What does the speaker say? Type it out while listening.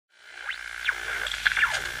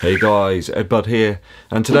Hey guys, EDDBUD here,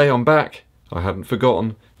 and today I'm back, I hadn't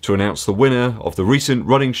forgotten, to announce the winner of the recent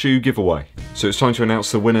running shoe giveaway. So it's time to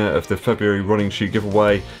announce the winner of the February running shoe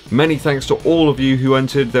giveaway. Many thanks to all of you who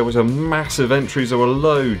entered. There was a massive entries, there were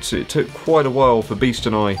loads. It took quite a while for Beast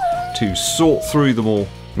and I to sort through them all.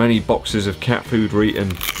 Many boxes of cat food were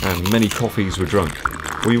eaten and many coffees were drunk.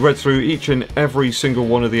 We read through each and every single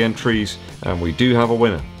one of the entries and we do have a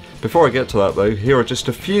winner. Before I get to that though, here are just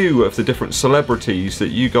a few of the different celebrities that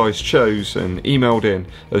you guys chose and emailed in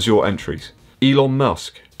as your entries. Elon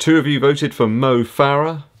Musk. 2 of you voted for Mo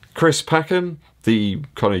Farah. Chris Packham, the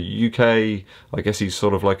kind of UK, I guess he's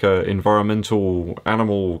sort of like a environmental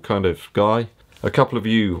animal kind of guy. A couple of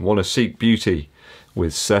you want to seek beauty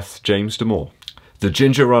with Seth James Damore. The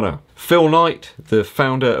Ginger Runner. Phil Knight, the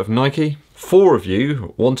founder of Nike. 4 of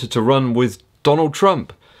you wanted to run with Donald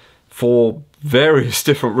Trump for various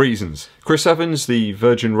different reasons. Chris Evans, the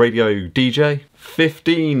Virgin Radio DJ.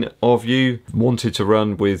 15 of you wanted to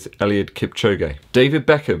run with Eliud Kipchoge. David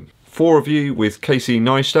Beckham. 4 of you with Casey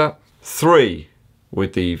Neistat. 3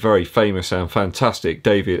 with the very famous and fantastic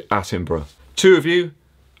David Attenborough. 2 of you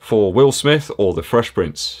for Will Smith or the Fresh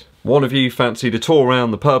Prince. 1 of you fancied a tour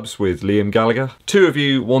around the pubs with Liam Gallagher. 2 of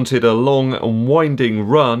you wanted a long and winding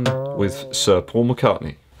run with Sir Paul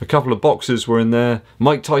McCartney. A couple of boxers were in there,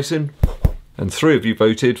 Mike Tyson, and 3 of you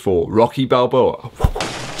voted for Rocky Balboa.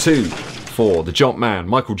 2 for the Jump Man,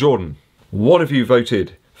 Michael Jordan. 1 of you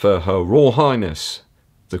voted for Her Royal Highness,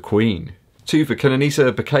 the Queen. 2 for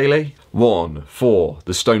Kenenisa Bekele. 1 for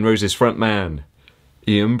the Stone Roses frontman,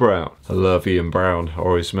 Ian Brown. I love Ian Brown. I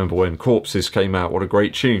always remember when Corpses came out, what a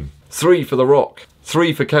great tune. 3 for The Rock.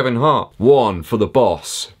 3 for Kevin Hart. 1 for the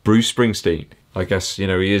boss, Bruce Springsteen. I guess, you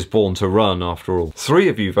know, he is born to run after all. 3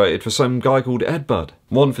 of you voted for some guy called EDDBUD.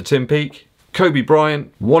 1 for Tim Peake. Kobe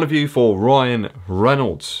Bryant. 1 of you for Ryan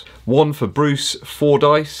Reynolds. 1 for Bruce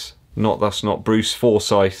Fordyce. That's not Bruce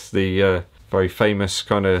Forsyth, the very famous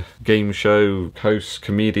kind of game show host,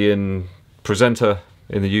 comedian, presenter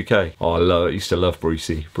in the UK. Oh, I used to love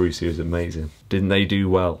Brucey. Brucey was amazing. Didn't they do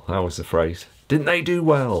well? That was the phrase. Didn't they do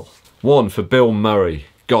well? 1 for Bill Murray.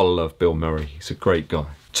 Gotta love Bill Murray. He's a great guy.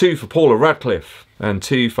 2 for Paula Radcliffe. And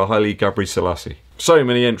 2 for Haile Gebrselassie. So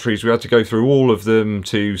many entries, we had to go through all of them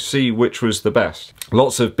to see which was the best.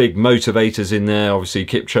 Lots of big motivators in there. Obviously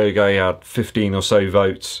Kipchoge had 15 or so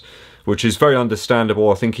votes, which is very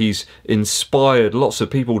understandable. I think he's inspired lots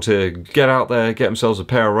of people to get out there, get themselves a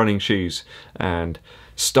pair of running shoes and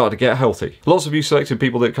start to get healthy. Lots of you selected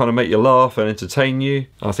people that kind of make you laugh and entertain you.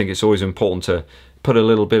 I think it's always important to put a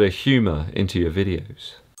little bit of humour into your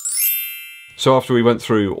videos. So after we went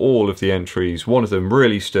through all of the entries, one of them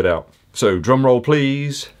really stood out. So drum roll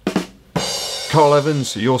please. Carl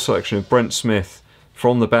Evans, your selection of Brent Smith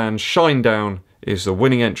from the band Shinedown is the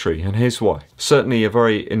winning entry, and here's why. Certainly a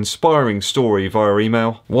very inspiring story via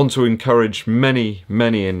email, one to encourage many in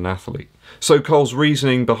an athlete. So Carl's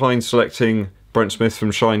reasoning behind selecting Brent Smith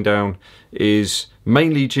from Shinedown is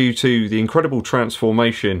mainly due to the incredible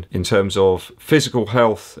transformation in terms of physical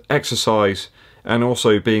health, exercise, and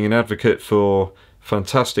also being an advocate for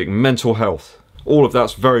fantastic mental health. All of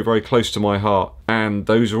that's very close to my heart, and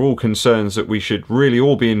those are all concerns that we should really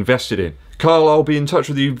all be invested in. Carl, I'll be in touch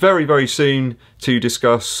with you very soon to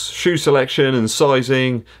discuss shoe selection and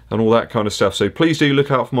sizing and all that kind of stuff, so please do look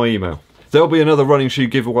out for my email. There'll be another running shoe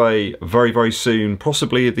giveaway very soon,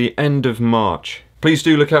 possibly at the end of March. Please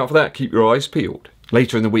do look out for that, keep your eyes peeled.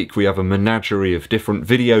 Later in the week we have a menagerie of different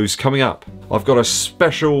videos coming up. I've got a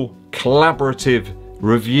special collaborative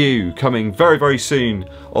review coming very soon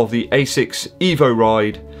of the ASICS Evo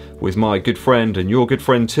ride with my good friend and your good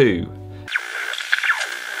friend too.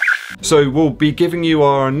 So we'll be giving you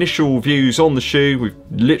our initial views on the shoe. We've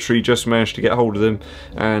literally just managed to get hold of them,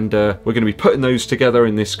 and we're going to be putting those together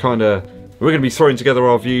in this kind of, we're going to be throwing together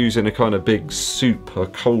our views in a kind of big soup, a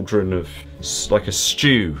cauldron of, like a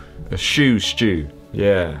stew, a shoe stew.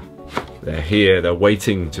 Yeah, they're here, they're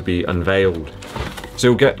waiting to be unveiled. So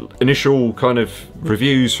you'll get initial kind of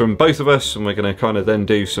reviews from both of us, and we're going to kind of then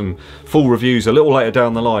do some full reviews a little later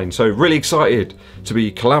down the line. So really excited to be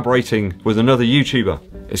collaborating with another YouTuber.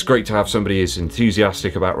 It's great to have somebody as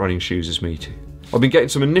enthusiastic about running shoes as me too. I've been getting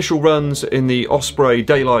some initial runs in the Osprey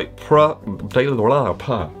Daylight can't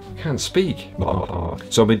speak.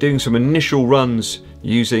 So I've been doing some initial runs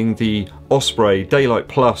using the Osprey Daylight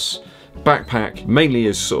Plus backpack, mainly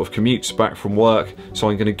as sort of commutes back from work. So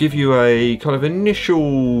I'm going to give you a kind of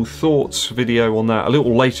initial thoughts video on that a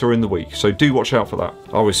little later in the week, so do watch out for that.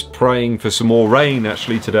 I was praying for some more rain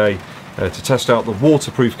actually today to test out the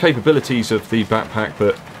waterproof capabilities of the backpack,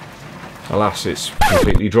 but alas, it's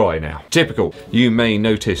completely dry now. Typical. You may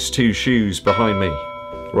notice 2 shoes behind me.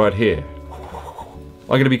 right here.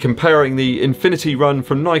 I'm going to be comparing the Infinity Run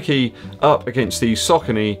from Nike up against the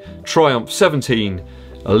Saucony Triumph 17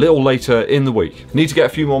 a little later in the week. Need to get a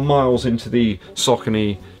few more miles into the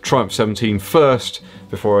Saucony Triumph 17 first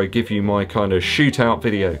before I give you my kind of shootout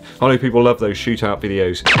video. I know people love those shootout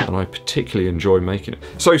videos and I particularly enjoy making it.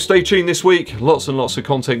 So stay tuned this week, lots and lots of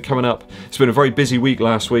content coming up. It's been a very busy week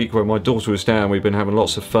last week where my daughter was down. We've been having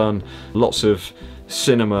lots of fun, lots of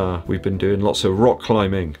cinema, we've been doing lots of rock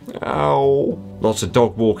climbing, ow, lots of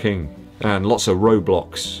dog walking and lots of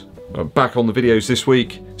Roblox. I'm back on the videos this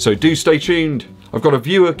week, so do stay tuned. I've got a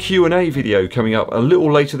viewer Q&A video coming up a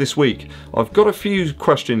little later this week. I've got a few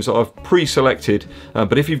questions that I've pre-selected,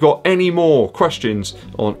 but if you've got any more questions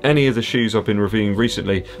on any of the shoes I've been reviewing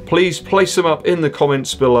recently, please place them up in the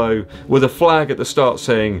comments below with a flag at the start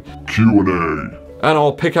saying Q&A. And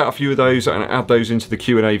I'll pick out a few of those and add those into the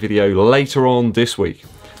Q&A video later on this week.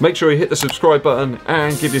 Make sure you hit the subscribe button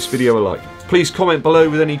and give this video a like. Please comment below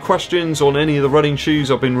with any questions on any of the running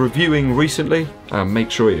shoes I've been reviewing recently, and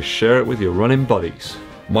make sure you share it with your running buddies.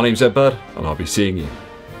 My name's EDDBUD, and I'll be seeing you.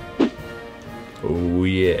 Oh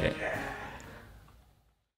yeah.